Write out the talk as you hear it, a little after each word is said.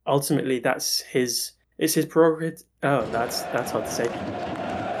ultimately that's his it's his prerogative. Oh, that's hard to say.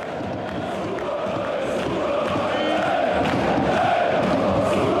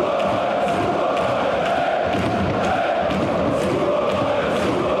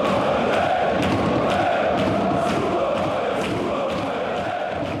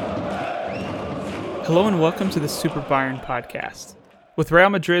 Hello and welcome to the Super Bayern podcast. With Real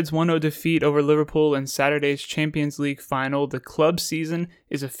Madrid's 1-0 defeat over Liverpool in Saturday's Champions League final, the club season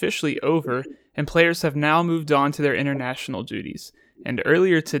is officially over and players have now moved on to their international duties. And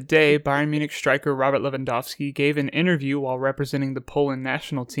earlier today, Bayern Munich striker Robert Lewandowski gave an interview while representing the Poland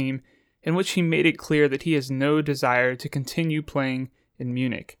national team in which he made it clear that he has no desire to continue playing in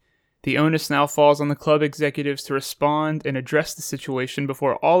Munich. The onus now falls on the club executives to respond and address the situation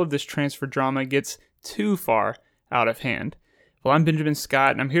before all of this transfer drama gets too far out of hand. Well, I'm Benjamin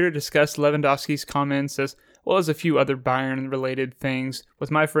Scott, and I'm here to discuss Lewandowski's comments as well as a few other Bayern-related things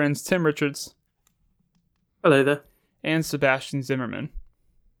with my friends Tim Richards. Hello there. And Sebastian Zimmerman.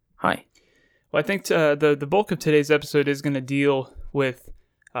 Hi. Well, I think the bulk of today's episode is going to deal with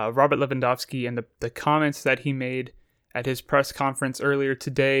Robert Lewandowski and the comments that he made at his press conference earlier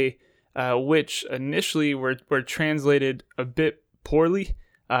today, which initially were translated a bit poorly.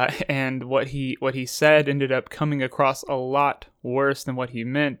 And what he said ended up coming across a lot worse than what he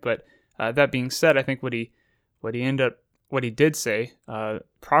meant. But that being said, I think what he did say,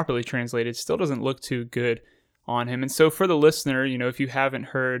 properly translated, still doesn't look too good on him. And so for the listener, if you haven't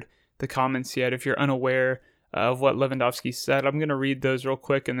heard the comments yet, if you're unaware of what Lewandowski said, I'm going to read those real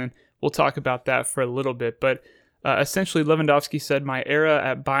quick, and then we'll talk about that for a little bit. But essentially, Lewandowski said, "My era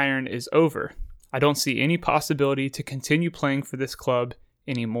at Bayern is over. I don't see any possibility to continue playing for this club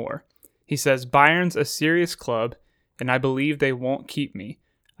anymore." He says, "Bayern's a serious club, and I believe they won't keep me.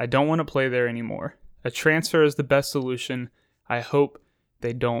 I don't want to play there anymore. A transfer is the best solution. I hope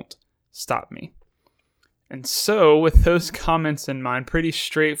they don't stop me." And so, with those comments in mind, pretty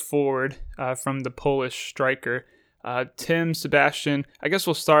straightforward from the Polish striker. Tim, Sebastian, I guess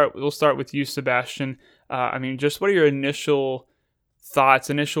we'll start with you, Sebastian. Just what are your initial thoughts,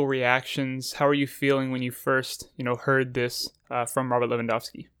 initial reactions? How are you feeling when you first, heard this from Robert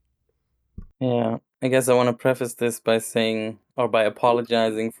Lewandowski? Yeah, I guess I want to preface this by saying, or by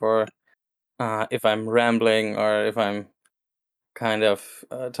apologizing for if I'm rambling or if I'm kind of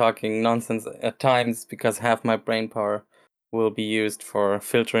talking nonsense at times, because half my brain power will be used for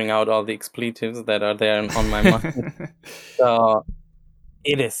filtering out all the expletives that are there on my mind. So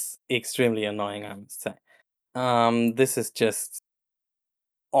it is extremely annoying, I must say. This is just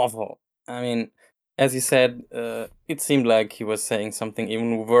awful. I mean, as you said, it seemed like he was saying something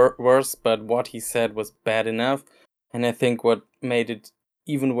even worse, but what he said was bad enough. And I think what made it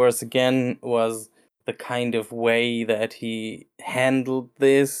even worse again was the kind of way that he handled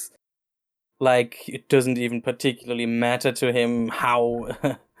this. Like, it doesn't even particularly matter to him how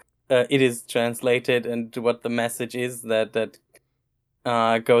it is translated and what the message is that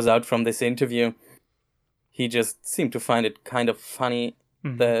goes out from this interview. He just seemed to find it kind of funny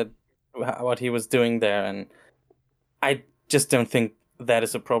that what he was doing there, and I just don't think that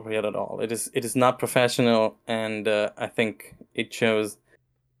is appropriate at all. It is not professional, and I think it shows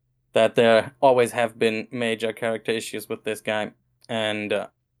that there always have been major character issues with this guy. And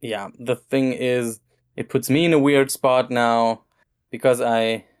the thing is, it puts me in a weird spot now because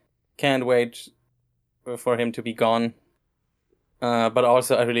I can't wait for him to be gone, but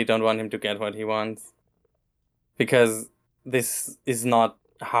also I really don't want him to get what he wants, because this is not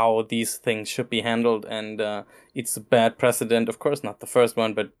how these things should be handled, and it's a bad precedent. Of course, not the first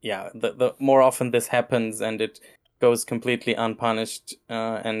one, but yeah, the more often this happens and it goes completely unpunished,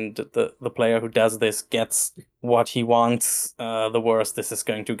 and the player who does this gets what he wants, the worse this is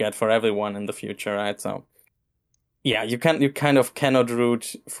going to get for everyone in the future, right? So yeah, you kind of cannot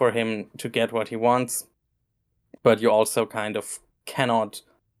root for him to get what he wants, but you also kind of cannot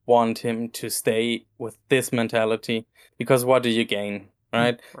want him to stay with this mentality, because what do you gain,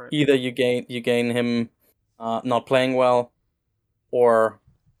 right? Either you gain him not playing well, or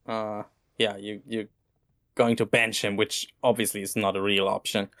you're going to bench him, which obviously is not a real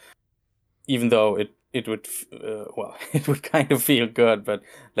option, even though it would it would kind of feel good, but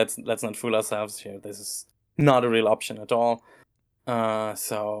let's not fool ourselves here. This is not a real option at all.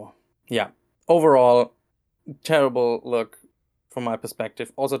 So yeah, overall, terrible look from my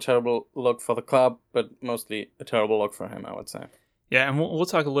perspective. Also terrible look for the club, but mostly a terrible look for him, I would say. Yeah, and we'll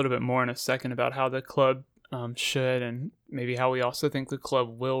talk a little bit more in a second about how the club should, and maybe how we also think the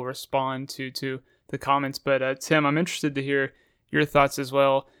club will respond to the comments. But Tim, I'm interested to hear your thoughts as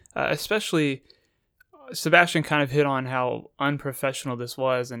well, especially Sebastian kind of hit on how unprofessional this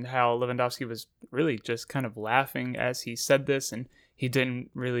was and how Lewandowski was really just kind of laughing as he said this, and he didn't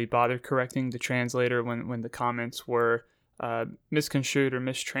really bother correcting the translator when the comments were misconstrued or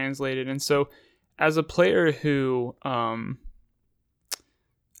mistranslated. And so, as a player who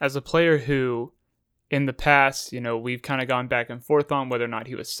in the past, we've kind of gone back and forth on whether or not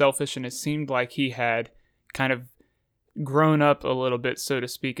he was selfish, and it seemed like he had kind of grown up a little bit, so to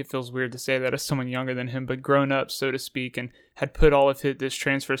speak. It feels weird to say that as someone younger than him, but grown up, so to speak, and had put all of this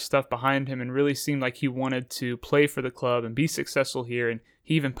transfer stuff behind him and really seemed like he wanted to play for the club and be successful here. And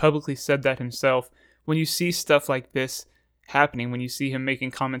he even publicly said that himself. When you see stuff like this happening, when you see him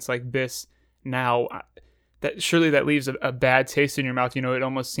making comments like this now, that leaves a bad taste in your mouth. It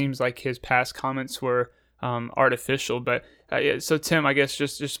almost seems like his past comments were artificial. But so Tim, I guess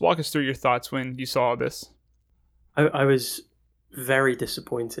just walk us through your thoughts when you saw this. I was very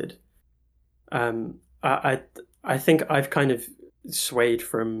disappointed. I think I've kind of swayed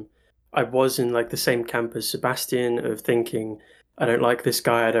from. I was in like the same camp as Sebastian of thinking, I don't like this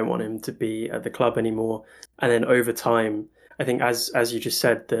guy, I don't want him to be at the club anymore. And then over time, I think as you just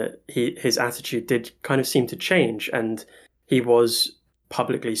said, that his attitude did kind of seem to change, and he was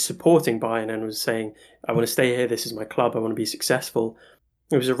publicly supporting Bayern and was saying, I want to stay here, this is my club, I want to be successful.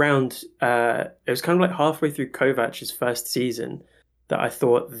 It was around, it was kind of like halfway through Kovac's first season that I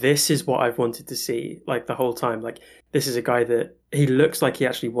thought, this is what I've wanted to see, like the whole time. Like, this is a guy that he looks like he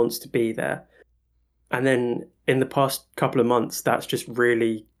actually wants to be there. And then in the past couple of months, that's just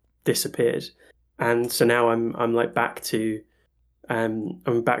really disappeared. And so now I'm back to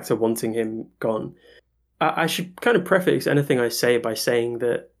wanting him gone. I should kind of preface anything I say by saying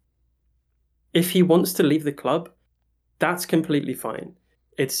that if he wants to leave the club, that's completely fine.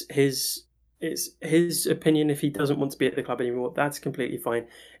 It's his opinion. If he doesn't want to be at the club anymore, that's completely fine.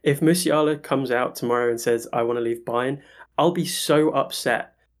 If Musiala comes out tomorrow and says, I want to leave Bayern, I'll be so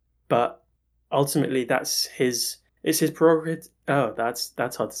upset. But ultimately, it's his prerogative. Oh, that's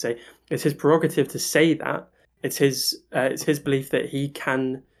hard to say. It's his prerogative to say that. It's his belief that he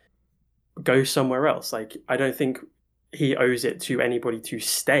can go somewhere else. Like, I don't think he owes it to anybody to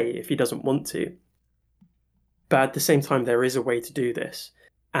stay if he doesn't want to. But at the same time, there is a way to do this.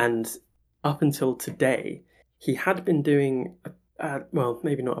 And up until today, he had been doing, well,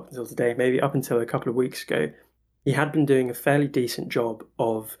 maybe not up until today, maybe up until a couple of weeks ago, he had been doing a fairly decent job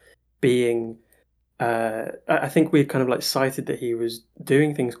of being, I think we had kind of like cited that he was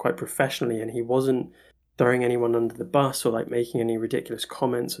doing things quite professionally, and he wasn't throwing anyone under the bus or like making any ridiculous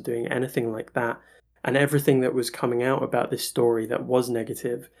comments or doing anything like that. And everything that was coming out about this story that was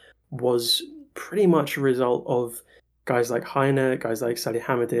negative was pretty much a result of guys like Heine, guys like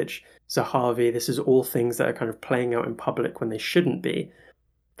Salihamidzic, Zahavi. This is all things that are kind of playing out in public when they shouldn't be.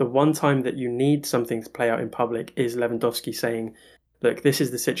 The one time that you need something to play out in public is Lewandowski saying, look, this is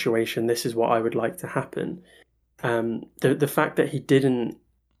the situation, this is what I would like to happen. The fact that he didn't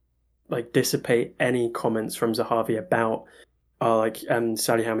like dissipate any comments from Zahavi about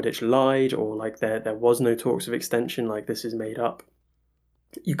Salihamidzic lied, or like there was no talks of extension, like this is made up.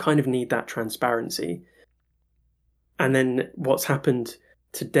 You kind of need that transparency. And then what's happened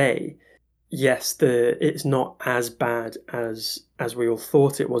today, yes, it's not as bad as we all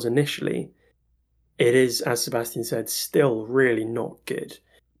thought it was initially. It is, as Sebastian said, still really not good.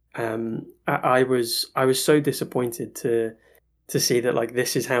 I was so disappointed to see that like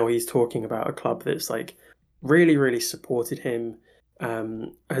this is how he's talking about a club that's like really, really supported him.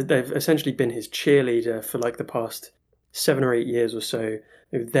 They've essentially been his cheerleader for like the past 7 or 8 years or so.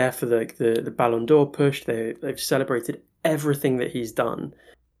 They were there for the Ballon d'Or push. They've celebrated everything that he's done.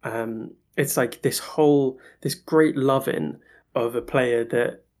 It's like this great loving of a player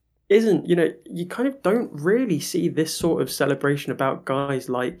that isn't, you kind of don't really see this sort of celebration about guys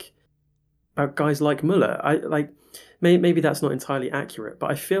like Müller. Maybe that's not entirely accurate,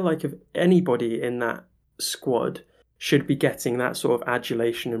 but I feel like if anybody in that squad should be getting that sort of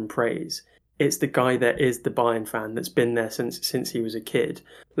adulation and praise, it's the guy that is the Bayern fan that's been there since he was a kid.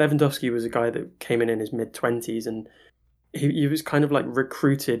 Lewandowski was a guy that came in his mid-20s, and he was kind of like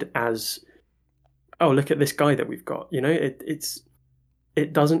recruited as, oh, look at this guy that we've got.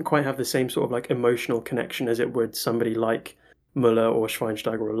 It doesn't quite have the same sort of like emotional connection as it would somebody like Müller or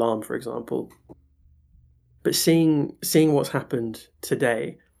Schweinsteiger or Lahm, for example. But seeing what's happened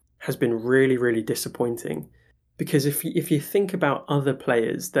today has been really, really disappointing, because if you think about other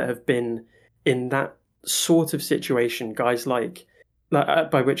players that have been in that sort of situation, guys like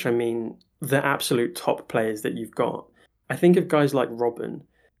by which I mean the absolute top players that you've got, I think of guys like Robben,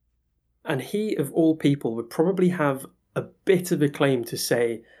 and he of all people would probably have a bit of a claim to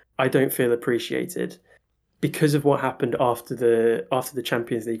say, I don't feel appreciated. because of what happened after the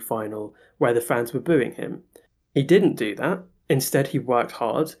Champions League final, where the fans were booing him. He didn't do that. Instead, he worked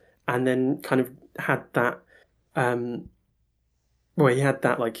hard and then kind of had that. He had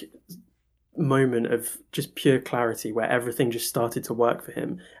that like moment of just pure clarity where everything just started to work for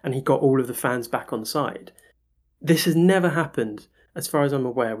him, and he got all of the fans back on side. This has never happened, as far as I'm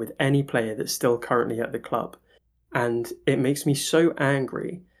aware, with any player that's still currently at the club. And it makes me so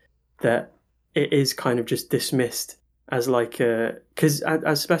angry that it is kind of just dismissed as like because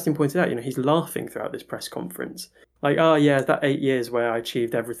as Sebastian pointed out, he's laughing throughout this press conference. Like, oh yeah, that 8 years where I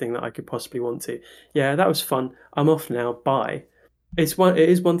achieved everything that I could possibly want to. Yeah, that was fun. I'm off now. Bye. It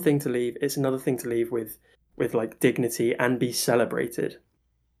is one thing to leave. It's another thing to leave with like dignity and be celebrated.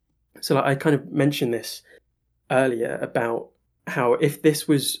 So like, I kind of mentioned this earlier about how if this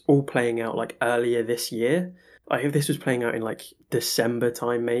was all playing out like earlier this year, like if this was playing out in like December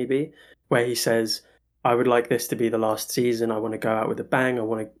time maybe, where he says, I would like this to be the last season, I want to go out with a bang, I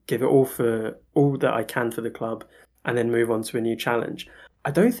want to give it all that I can for the club and then move on to a new challenge,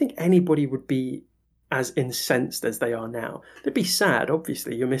 I don't think anybody would be as incensed as they are now. They'd be sad,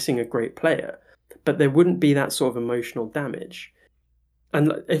 obviously, you're missing a great player, but there wouldn't be that sort of emotional damage.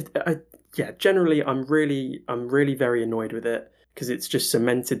 And generally, I'm really very annoyed with it because it's just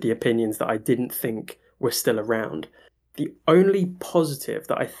cemented the opinions that I didn't think were still around. The only positive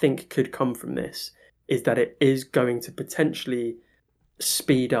that I think could come from this is that it is going to potentially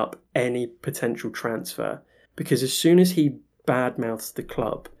speed up any potential transfer, because as soon as he badmouths the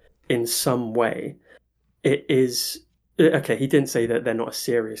club in some way, it is okay. He didn't say that they're not a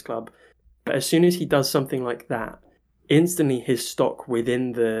serious club, but as soon as he does something like that, instantly his stock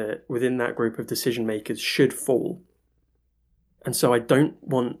within that group of decision makers should fall. And so I don't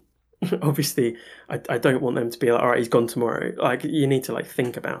want, obviously, I don't want them to be like, all right, he's gone tomorrow. Like, you need to like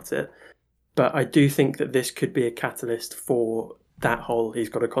think about it. But I do think that this could be a catalyst for that whole, he's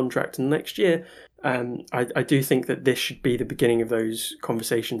got a contract next year. I do think that this should be the beginning of those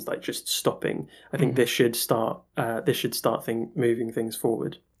conversations, like just stopping. I think this should start moving things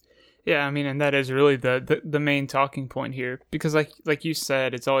forward. Yeah, I mean, and that is really the main talking point here, because like you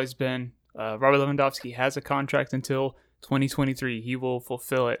said, it's always been Robert Lewandowski has a contract until 2023. He will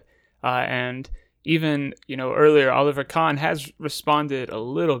fulfill it, and even earlier, Oliver Kahn has responded a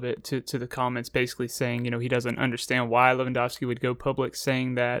little bit to the comments, basically saying he doesn't understand why Lewandowski would go public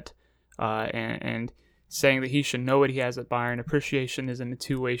saying that, and saying that he should know what he has at Bayern. Appreciation isn't a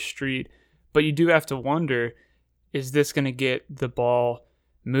two-way street, but you do have to wonder, is this going to get the ball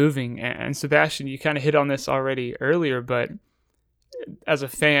moving? And Sebastian, you kind of hit on this already earlier, but as a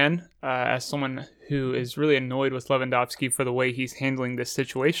fan, as someone who is really annoyed with Lewandowski for the way he's handling this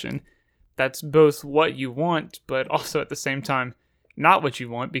situation, that's both what you want, but also at the same time not what you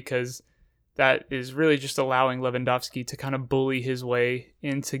want, because that is really just allowing Lewandowski to kind of bully his way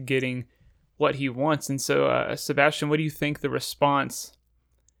into getting what he wants. And so, Sebastian, what do you think the response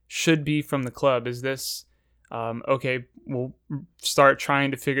should be from the club? Is this okay, we'll start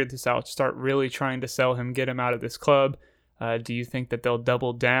trying to figure this out, start really trying to sell him, get him out of this club? Do you think that they'll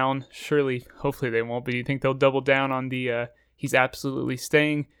double down? Surely, hopefully they won't, but do you think they'll double down on the he's absolutely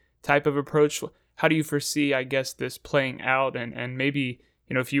staying type of approach? How do you foresee, I guess, this playing out? And maybe,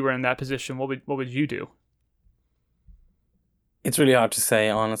 if you were in that position, what would you do? It's really hard to say,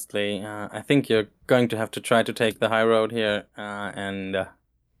 honestly. I think you're going to have to try to take the high road here, and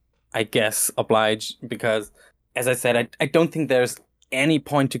I guess oblige, because, as I said, I don't think there's any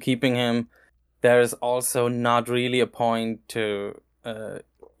point to keeping him. There's also not really a point to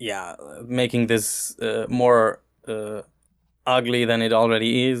making this more ugly than it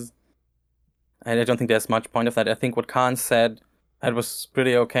already is. And I don't think there's much point of that. I think what Kahn said, that was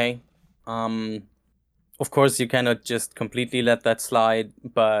pretty okay. Of course, you cannot just completely let that slide,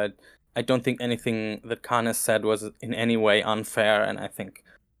 but I don't think anything that Kahn has said was in any way unfair, and I think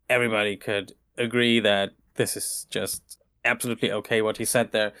everybody could agree that this is just absolutely okay what he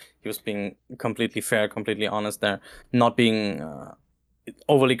said there. He was being completely fair, completely honest there, not being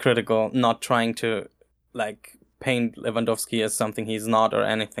overly critical, not trying to like paint Lewandowski as something he's not or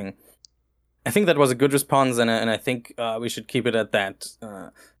anything. I think that was a good response, and I think we should keep it at that.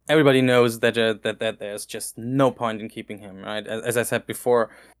 Everybody knows that there's just no point in keeping him, right? As I said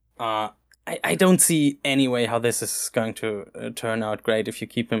before, I don't see any way how this is going to turn out great if you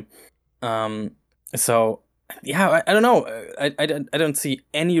keep him. So yeah, I don't know. I don't see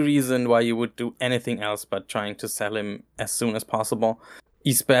any reason why you would do anything else but trying to sell him as soon as possible,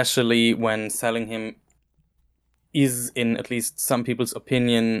 especially when selling him is, in at least some people's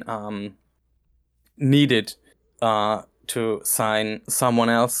opinion, needed to sign someone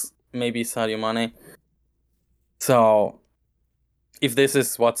else, maybe Sadio Mane. So if this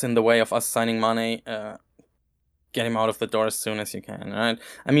is what's in the way of us signing Mane, get him out of the door as soon as you can, right?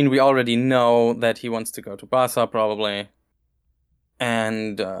 I mean, we already know that he wants to go to Barca probably.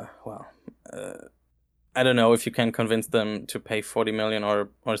 And, I don't know if you can convince them to pay 40 million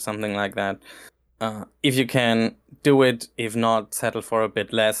or something like that. If you can, do it. If not, settle for a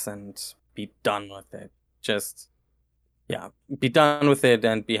bit less and be done with it. Just, be done with it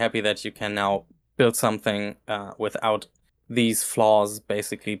and be happy that you can now build something without these flaws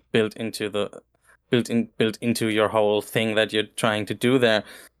basically built into your whole thing that you're trying to do there.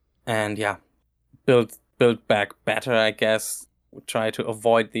 And build back better, I guess. Try to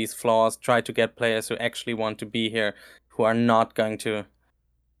avoid these flaws. Try to get players who actually want to be here, who are not going to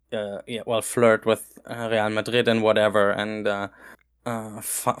flirt with Real Madrid and whatever, and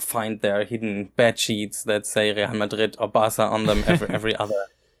find their hidden bed sheets that say Real Madrid or Barca on them every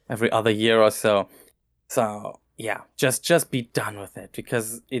other year or so. So just be done with it,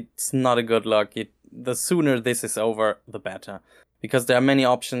 because it's not a good look. The sooner this is over, the better, because there are many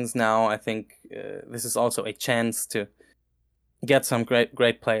options now. I think this is also a chance to get some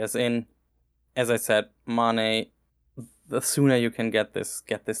great players in. As I said, Mane, the sooner you can get this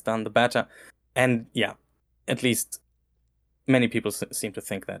done, the better. And at least many people seem to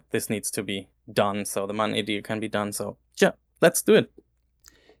think that this needs to be done, so the Mane deal can be done. So let's do it.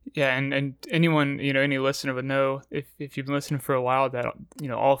 Yeah, and anyone, any listener would know, if you've been listening for a while, that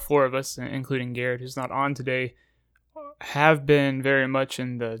all four of us, including Garrett, who's not on today, have been very much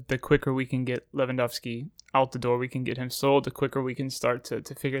in the quicker we can get Lewandowski out the door, we can get him sold, the quicker we can start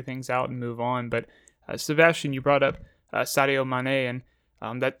to figure things out and move on. But Sebastian, you brought up Sadio Mane,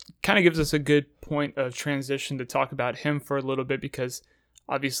 and that kind of gives us a good point of transition to talk about him for a little bit, because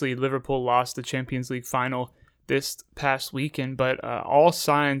obviously Liverpool lost the Champions League final this past weekend, but all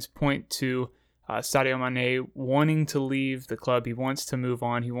signs point to Sadio Mane wanting to leave the club. He wants to move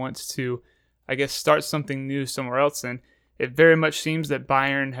on. He wants to, I guess, start something new somewhere else. And it very much seems that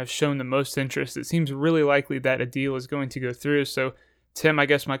Bayern have shown the most interest. It seems really likely that a deal is going to go through. So, Tim, I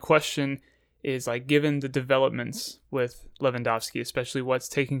guess my question is, given the developments with Lewandowski, especially what's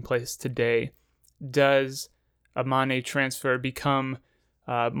taking place today, does a Mane transfer become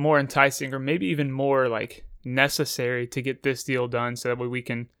more enticing, or maybe even more necessary to get this deal done, so that way we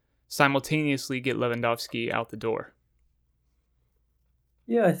can simultaneously get Lewandowski out the door?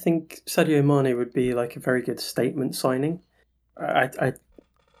 Yeah, I think Sadio Mane would be a very good statement signing. I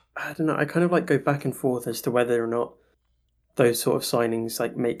don't know. I kind of go back and forth as to whether or not those sort of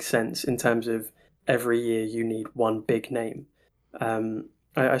signings make sense in terms of every year you need one big name.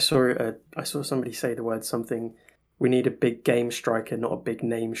 I saw somebody say the word something. We need a big game striker, not a big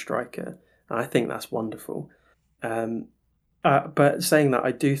name striker. And I think that's wonderful. But saying that,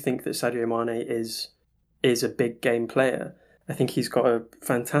 I do think that Sadio Mane is a big game player. I think he's got a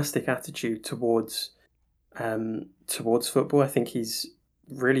fantastic attitude towards football. I think he's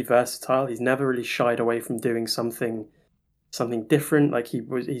really versatile. He's never really shied away from doing something different.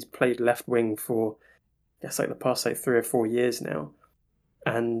 He's played left wing for the past 3 or 4 years now,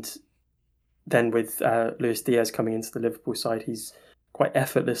 and then with Luis Diaz coming into the Liverpool side, he's quite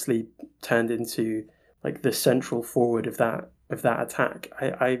effortlessly turned into the central forward of that attack.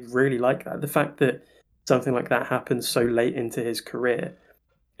 I really like that. The fact that something like that happens so late into his career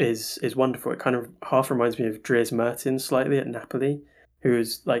is wonderful. It kind of half reminds me of Dries Mertens slightly at Napoli, who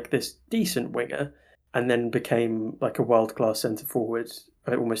was this decent winger and then became a world-class centre forward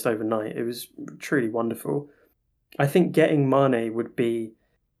almost overnight. It was truly wonderful. I think getting Mane would be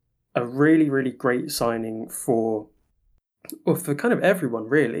a really, really great signing for kind of everyone,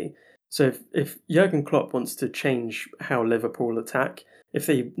 really. So if Jurgen Klopp wants to change how Liverpool attack, if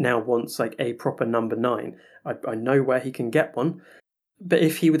he now wants a proper number 9, I know where he can get one. But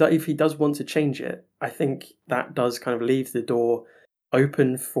if he does want to change it, I think that does kind of leave the door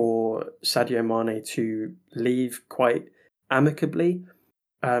open for Sadio Mane to leave quite amicably.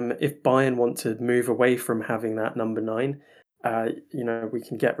 If Bayern want to move away from having that number 9, we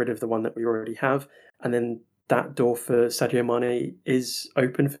can get rid of the one that we already have, and then that door for Sadio Mane is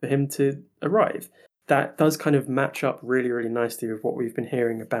open for him to arrive. That does kind of match up really, really nicely with what we've been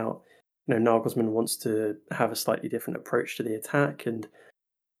hearing about. Nagelsmann wants to have a slightly different approach to the attack, and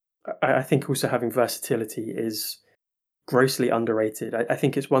I think also having versatility is grossly underrated. I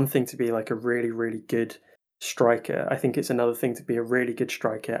think it's one thing to be a really, really good striker. I think it's another thing to be a really good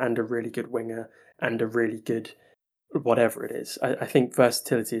striker and a really good winger and a really good whatever it is. I think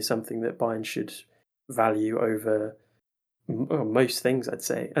versatility is something that Bayern should value over most things, I'd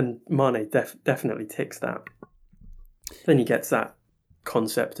say. And Mane definitely ticks that. Then he gets that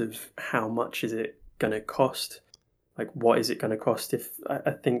concept of how much is it going to cost. like what is it going to cost? If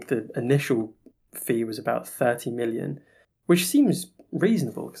I think the initial fee was about 30 million, which seems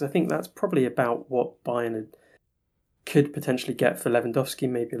reasonable because I think that's probably about what Bayern could potentially get for Lewandowski,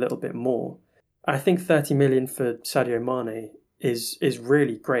 maybe a little bit more. I think 30 million for Sadio Mane is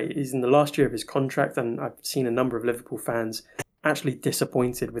really great. He's in the last year of his contract, and I've seen a number of Liverpool fans actually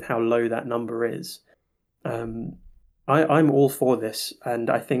disappointed with how low that number is. I'm all for this, and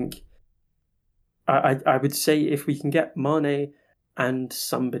I think I would say if we can get Mane and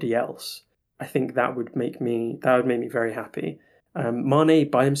somebody else, I think that would make me very happy. Mane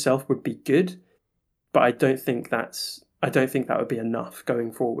by himself would be good, but I don't think that would be enough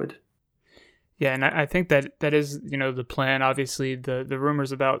going forward. Yeah, and I think that is, the plan. Obviously, the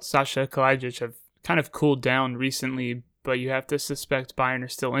rumors about Sasha Kalajdzic have kind of cooled down recently, but you have to suspect Bayern are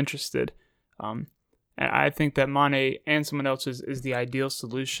still interested. And I think that Mane and someone else is the ideal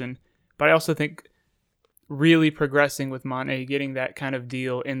solution. But I also think really progressing with Mane, getting that kind of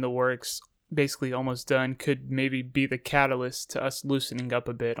deal in the works, basically almost done, could maybe be the catalyst to us loosening up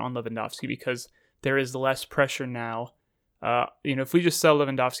a bit on Lewandowski, because there is less pressure now. If we just sell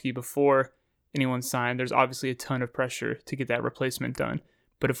Lewandowski before anyone signed, there's obviously a ton of pressure to get that replacement done.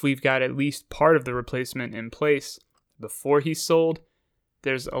 But if we've got at least part of the replacement in place before he's sold,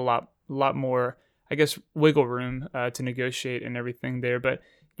 there's a lot more, I guess, wiggle room to negotiate and everything there. But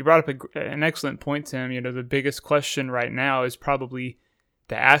you brought up an excellent point, Tim. The biggest question right now is probably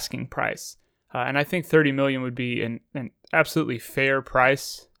the asking price. And I think 30 million would be an absolutely fair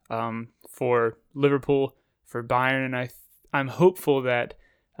price for Liverpool, for Bayern. And I'm hopeful that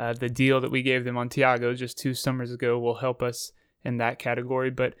the deal that we gave them on Thiago just 2 summers ago will help us in that category.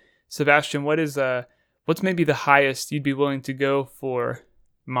 But Sebastian, what's maybe the highest you'd be willing to go for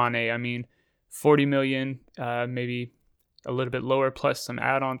Mane? I mean, 40 million, maybe a little bit lower plus some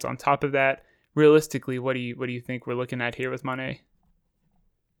add-ons on top of that. Realistically, what do you think we're looking at here with Mane?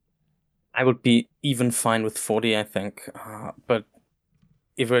 I would be even fine with 40, I think. But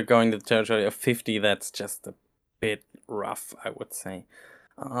if we're going to the territory of 50, that's just a bit rough, I would say.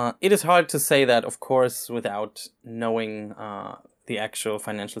 It is hard to say that, of course, without knowing the actual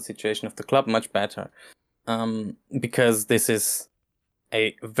financial situation of the club much better, because this is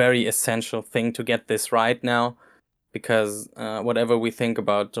a very essential thing to get this right now. Because whatever we think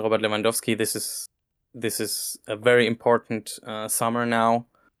about Robert Lewandowski, this is a very important summer now,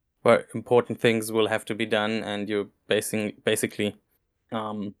 where important things will have to be done, and you're basically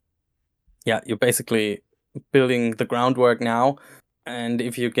building the groundwork now. And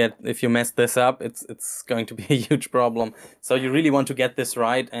if you mess this up, it's going to be a huge problem. So you really want to get this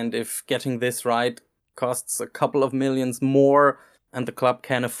right, and if getting this right costs a couple of millions more and the club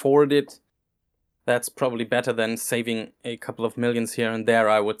can afford it, that's probably better than saving a couple of millions here and there,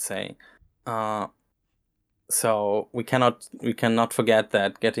 I would say. So we cannot forget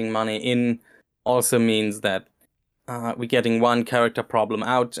that getting money in also means that we're getting one character problem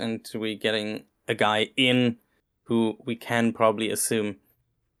out, and we're getting a guy in who we can probably assume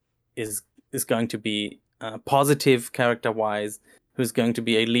is going to be positive character-wise, who's going to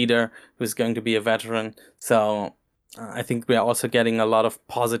be a leader, who's going to be a veteran. So I think we are also getting a lot of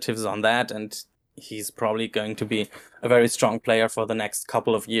positives on that, and he's probably going to be a very strong player for the next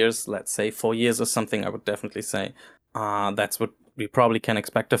couple of years, let's say 4 years or something, I would definitely say. That's what we probably can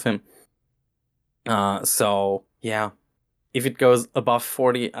expect of him. So, yeah, if it goes above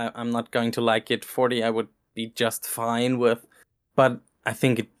 40, I'm not going to like it. 40 I would be just fine with, but I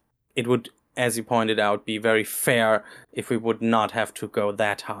think it would, as you pointed out, be very fair if we would not have to go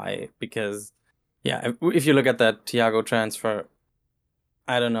that high, because, yeah, if you look at that Thiago transfer,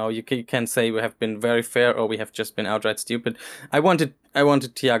 I don't know, you can say we have been very fair or we have just been outright stupid. I wanted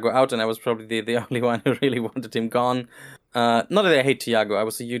Thiago out, and I was probably the only one who really wanted him gone. Not that I hate Thiago, I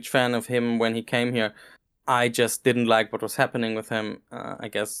was a huge fan of him when he came here. I just didn't like what was happening with him. I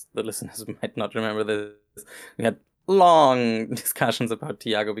guess the listeners might not remember this. We had long discussions about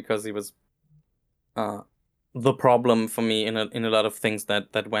Thiago because he was the problem for me in a lot of things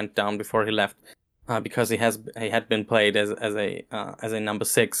that went down before he left. Because he had been played as a number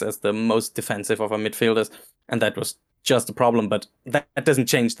 6, as the most defensive of our midfielders, and that was just a problem. But that doesn't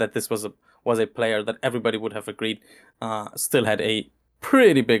change that this was a player that everybody would have agreed still had a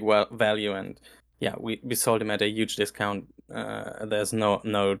pretty big value, and yeah, we sold him at a huge discount. There's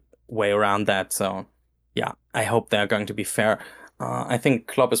no way around that. So yeah, I hope they're going to be fair. I think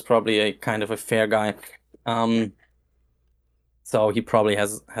Klopp is probably a kind of a fair guy. So he probably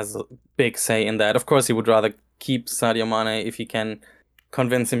has a big say in that. Of course, he would rather keep Sadio Mane. If he can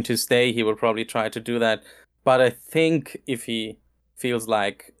convince him to stay, he will probably try to do that. But I think if he feels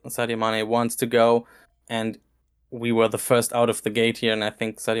like Sadio Mane wants to go, and we were the first out of the gate here, and I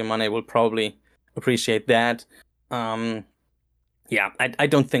think Sadio Mane will probably appreciate that. I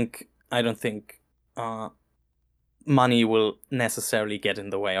don't think money will necessarily get in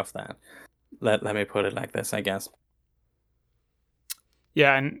the way of that. Let me put it like this, I guess.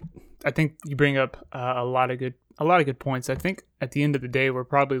 Yeah, and I think you bring up a lot of good points. I think at the end of the day, we're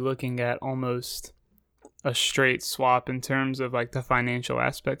probably looking at almost a straight swap in terms of like the financial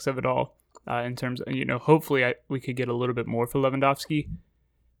aspects of it all. In terms of, hopefully we could get a little bit more for Lewandowski,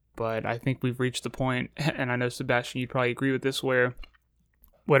 but I think we've reached the point, and I know Sebastian, you'd probably agree with this, where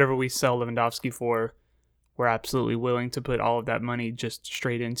whatever we sell Lewandowski for, we're absolutely willing to put all of that money just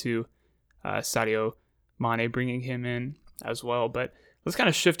straight into Sadio Mane, bringing him in as well. But let's kind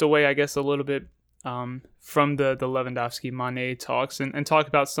of shift away, I guess, a little bit from the Lewandowski-Mane talks and talk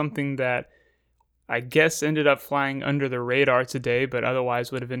about something that I guess ended up flying under the radar today, but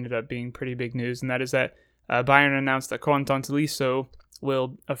otherwise would have ended up being pretty big news, and that is that Bayern announced that Corentin Tolisso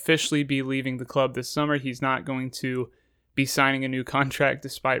will officially be leaving the club this summer. He's not going to be signing a new contract,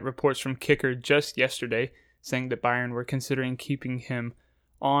 despite reports from Kicker just yesterday saying that Bayern were considering keeping him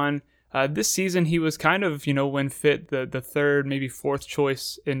on. This season, he was kind of, when fit, the third, maybe fourth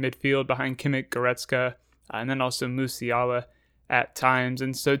choice in midfield behind Kimmich, Goretzka, and then also Musiala at times.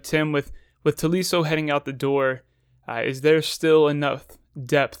 And so, Tim, with Tolisso heading out the door, is there still enough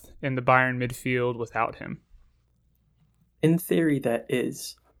depth in the Bayern midfield without him? In theory, there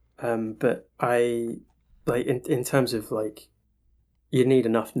is, but I like in terms of like you need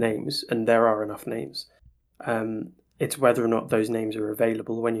enough names, and there are enough names. It's whether or not those names are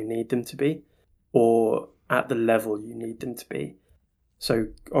available when you need them to be, or at the level you need them to be. So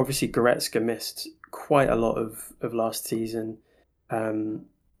obviously Goretzka missed quite a lot of last season, quite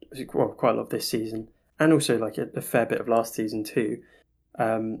a lot of this season, and also like a fair bit of last season too.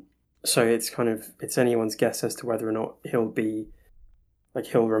 So it's anyone's guess as to whether or not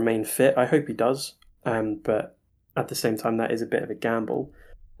he'll remain fit. I hope he does, but at the same time that is a bit of a gamble.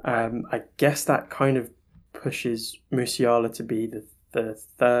 I guess that kind of pushes Musiala to be the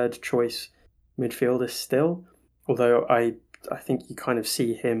third choice midfielder still, although I think you kind of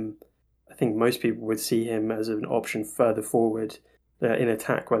see him, I think most people would see him as an option further forward in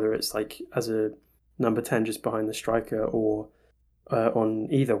attack, whether it's like as a number 10 just behind the striker or on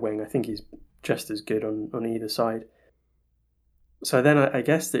either wing. I think he's just as good on either side. So then I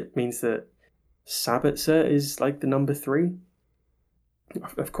guess it means that Sabitzer is like the number 3.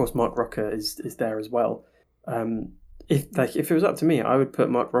 Of course, Marc Roca is there as well. If it was up to me, I would put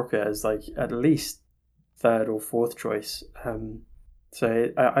Marc Roca as like at least third or fourth choice. So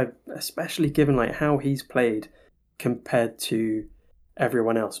I especially given like how he's played compared to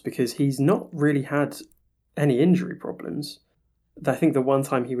everyone else, because he's not really had any injury problems. I think the one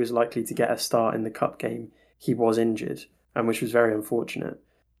time he was likely to get a start in the cup game, he was injured, which was very unfortunate.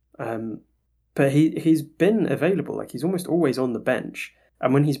 But he's been available, like he's almost always on the bench,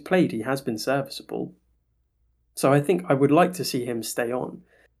 and when he's played, he has been serviceable. So I think I would like to see him stay on.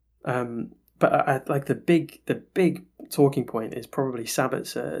 But like the big talking point is probably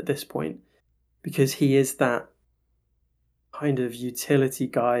Sabitzer at this point, because he is that kind of utility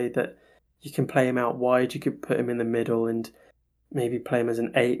guy that you can play him out wide, you could put him in the middle and maybe play him as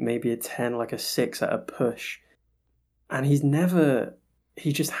an 8, maybe a 10, like a 6 at a push. And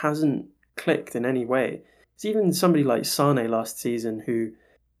he just hasn't clicked in any way. It's even somebody like Sane last season who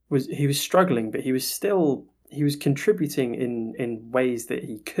was struggling, but he was contributing in ways that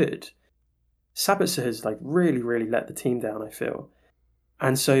he could. Sabitzer has like really, really let the team down, I feel.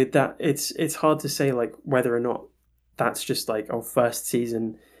 And so that it's hard to say like whether or not that's just like, first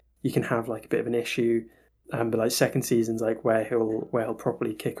season you can have like a bit of an issue, but like second season's like where he'll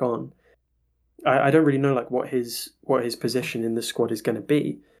properly kick on. I don't really know like what his position in the squad is going to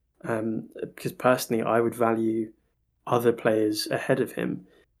be, because personally I would value other players ahead of him.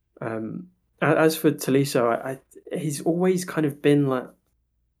 As for Tolisso, he's always kind of been like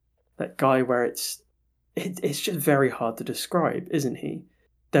that guy where it's just very hard to describe, isn't he?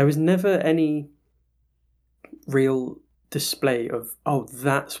 There was never any real display of,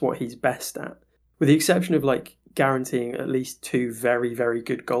 that's what he's best at. With the exception of like guaranteeing at least 2 very, very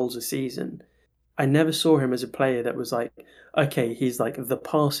good goals a season, I never saw him as a player that was like, okay, he's like the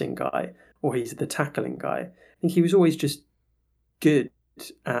passing guy or he's the tackling guy. I think he was always just good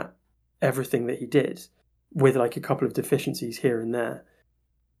at everything that he did, with like a couple of deficiencies here and there.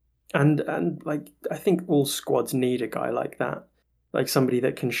 And like I think all squads need a guy like that, like somebody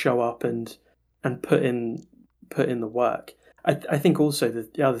that can show up and put in the work. I think also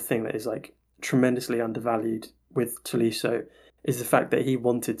the other thing that is like tremendously undervalued with Tolisso is the fact that he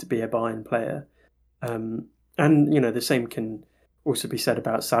wanted to be a Bayern player. And the same can also be said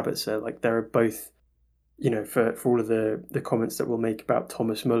about Sabitzer. Like there are both, for all of the comments that we'll make about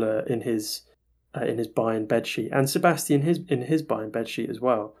Thomas Muller in his Bayern bedsheet, and Sebastian in his Bayern bedsheet as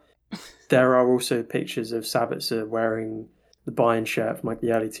well. There are also pictures of Sabitzer wearing the Bayern shirt from like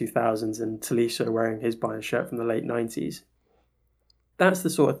the early 2000s and Tolisso wearing his Bayern shirt from the late 90s. That's the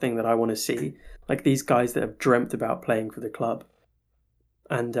sort of thing that I want to see, like these guys that have dreamt about playing for the club.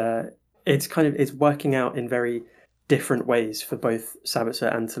 And it's working out in very different ways for both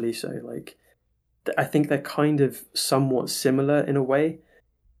Sabitzer and Tolisso. Like I think they're kind of somewhat similar in a way,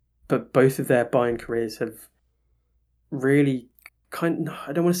 but both of their Bayern careers have really I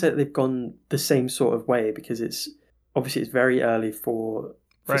don't want to say that they've gone the same sort of way, because it's very early for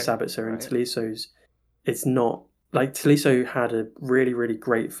Sabitzer, and Tolisso's it's not. Like Tolisso had a really, really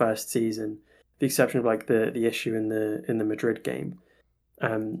great first season, the exception of like the issue in the Madrid game.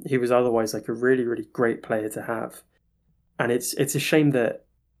 He was otherwise like a really, really great player to have, and it's a shame that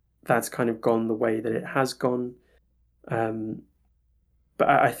that's kind of gone the way that it has gone. But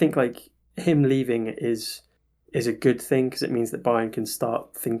I think like him leaving is a good thing, because it means that Bayern can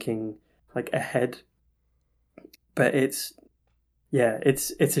start thinking like ahead. But it's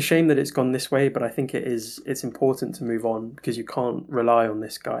a shame that it's gone this way, but I think it's important to move on, because you can't rely on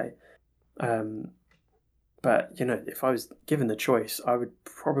this guy. But if I was given the choice, I'd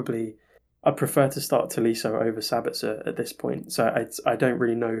prefer to start Tolisso over Sabitzer at this point. So I don't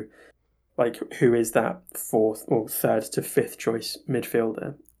really know like who is that fourth or third to fifth choice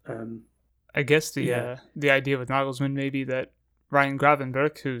midfielder. I guess the idea with Nagelsmann may be that Ryan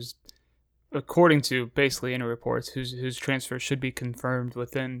Gravenberch, who's according to basically any reports, whose transfer should be confirmed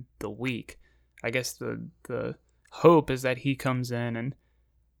within the week. I guess the hope is that he comes in and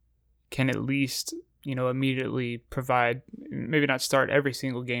can at least immediately provide, maybe not start every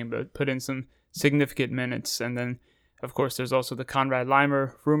single game, but put in some significant minutes. And then, of course, there's also the Konrad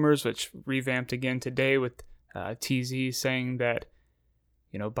Laimer rumors, which revamped again today with TZ saying that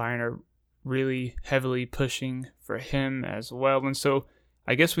Bayern are really heavily pushing for him as well. And so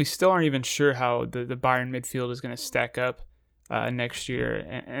I guess we still aren't even sure how the Bayern midfield is going to stack up next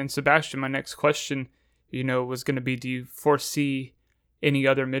year. And Sebastian, my next question, was going to be, do you foresee any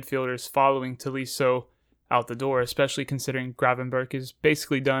other midfielders following Tolisso out the door, especially considering Gravenberch is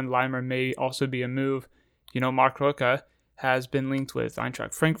basically done? Laimer may also be a move. Marc Roca has been linked with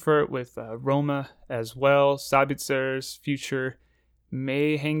Eintracht Frankfurt, with Roma as well. Sabitzer's future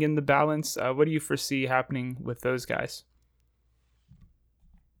may hang in the balance. What do you foresee happening with those guys?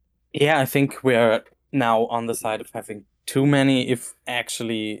 Yeah, I think we're now on the side of having too many. If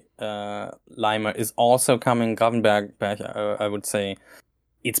actually Laimer is also coming, Gravenberch, I would say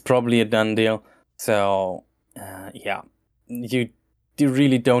it's probably a done deal. So you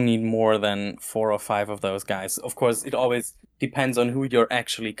really don't need more than 4 or 5 of those guys. Of course, it always depends on who you're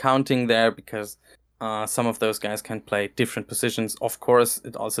actually counting there, because some of those guys can play different positions. Of course,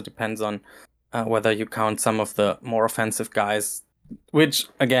 it also depends on whether you count some of the more offensive guys, which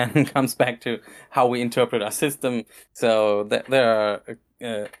again comes back to how we interpret our system. So there are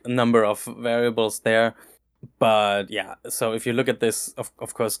a number of variables there. But yeah, so if you look at this,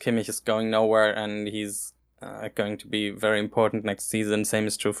 of course, Kimmich is going nowhere, and he's going to be very important next season. Same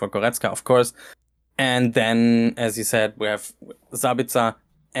is true for Goretzka, of course. And then, as you said, we have Sabitzer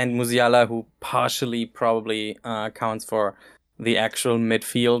and Musiala, who partially probably counts for the actual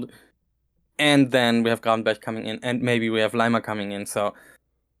midfield. And then we have Gravenberch coming in, and maybe we have Laimer coming in. So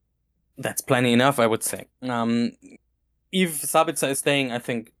that's plenty enough, I would say. If Sabitzer is staying, I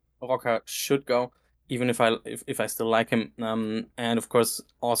think Roca should go, even if I still like him. And of course,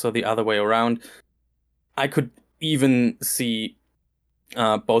 also the other way around. I could even see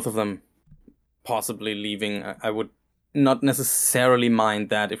both of them possibly leaving. I would not necessarily mind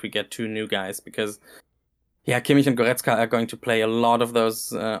that if we get 2 new guys, because Kimmich and Goretzka are going to play a lot of those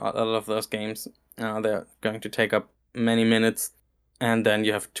games. They're going to take up many minutes, and then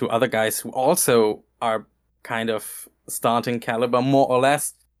you have 2 other guys who also are kind of starting caliber, more or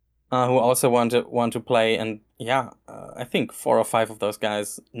less, who also want to play. And I think 4 or 5 of those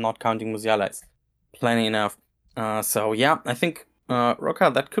guys, not counting Musiala, is plenty enough. I think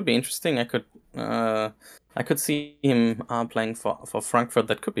Roca, that could be interesting. I could see him playing for Frankfurt.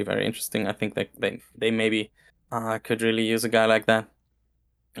 That could be very interesting. I think they maybe could really use a guy like that.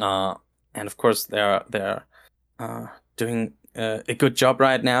 And of course, they're doing a good job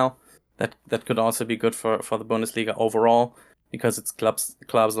right now. That could also be good for the Bundesliga overall, because it's clubs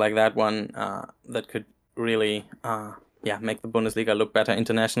like that one that could really make the Bundesliga look better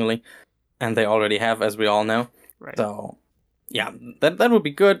internationally, and they already have, as we all know. Right. So yeah, that would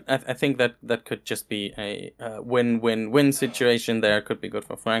be good. I think that could just be a win-win-win situation there. Could be good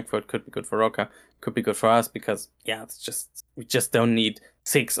for Frankfurt, could be good for Roca, could be good for us, because we just don't need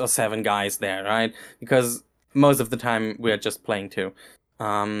 6 or 7 guys there, right? Because most of the time we are just playing 2.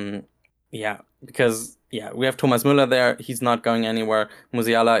 Because we have Thomas Müller there. He's not going anywhere.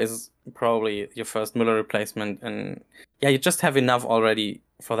 Musiala is probably your first Müller replacement, and you just have enough already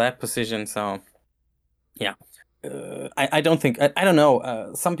for that position. So I don't think, I don't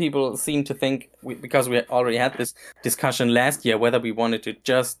know. Some people seem to think, because we already had this discussion last year, whether we wanted to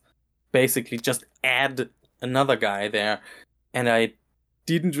just add another guy there, and I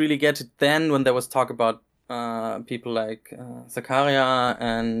didn't really get it then when there was talk about people like Zakaria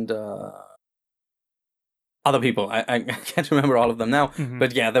and other people. I can't remember all of them now,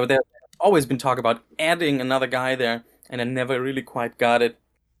 but there always been talk about adding another guy there, and I never really quite got it,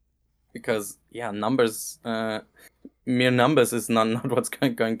 because numbers, mere numbers is not what's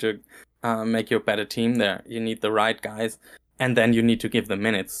going to make you a better team there. You need the right guys, and then you need to give them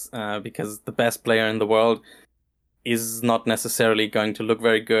minutes, because the best player in the world is not necessarily going to look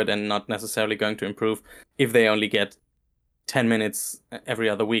very good and not necessarily going to improve if they only get 10 minutes every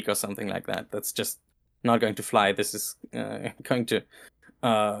other week or something like that. That's just not going to fly. This is going to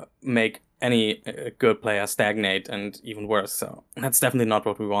make any good player stagnate, and even worse. So that's definitely not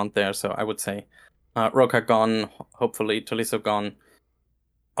what we want there. So I would say Roca gone, hopefully Tolisso gone,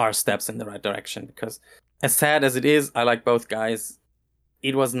 are steps in the right direction, because as sad as it is, I like both guys.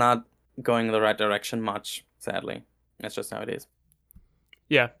 It was not going in the right direction much, sadly. That's just how it is.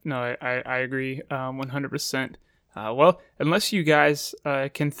 Yeah, no, I agree 100%. Well, unless you guys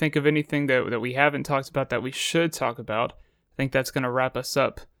can think of anything that we haven't talked about that we should talk about, I think that's going to wrap us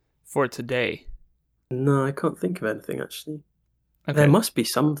up for today. No, I can't think of anything, actually. Okay. There must be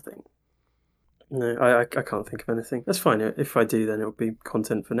something. No, I can't think of anything. That's fine. If I do, then it'll be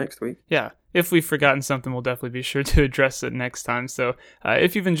content for next week. Yeah, if we've forgotten something, we'll definitely be sure to address it next time. So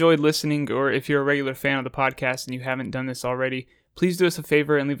if you've enjoyed listening, or if you're a regular fan of the podcast and you haven't done this already, please do us a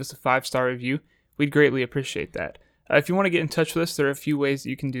favor and leave us a 5-star review. We'd greatly appreciate that. If you want to get in touch with us, there are a few ways that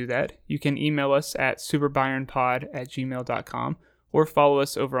you can do that. You can email us at superbayernpod@gmail.com, or follow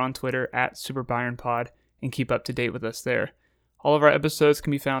us over on Twitter at superbayernpod and keep up to date with us there. All of our episodes can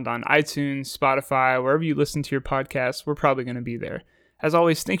be found on iTunes, Spotify, wherever you listen to your podcasts. We're probably going to be there. As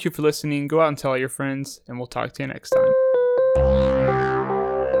always, thank you for listening. Go out and tell all your friends, and we'll talk to you next time.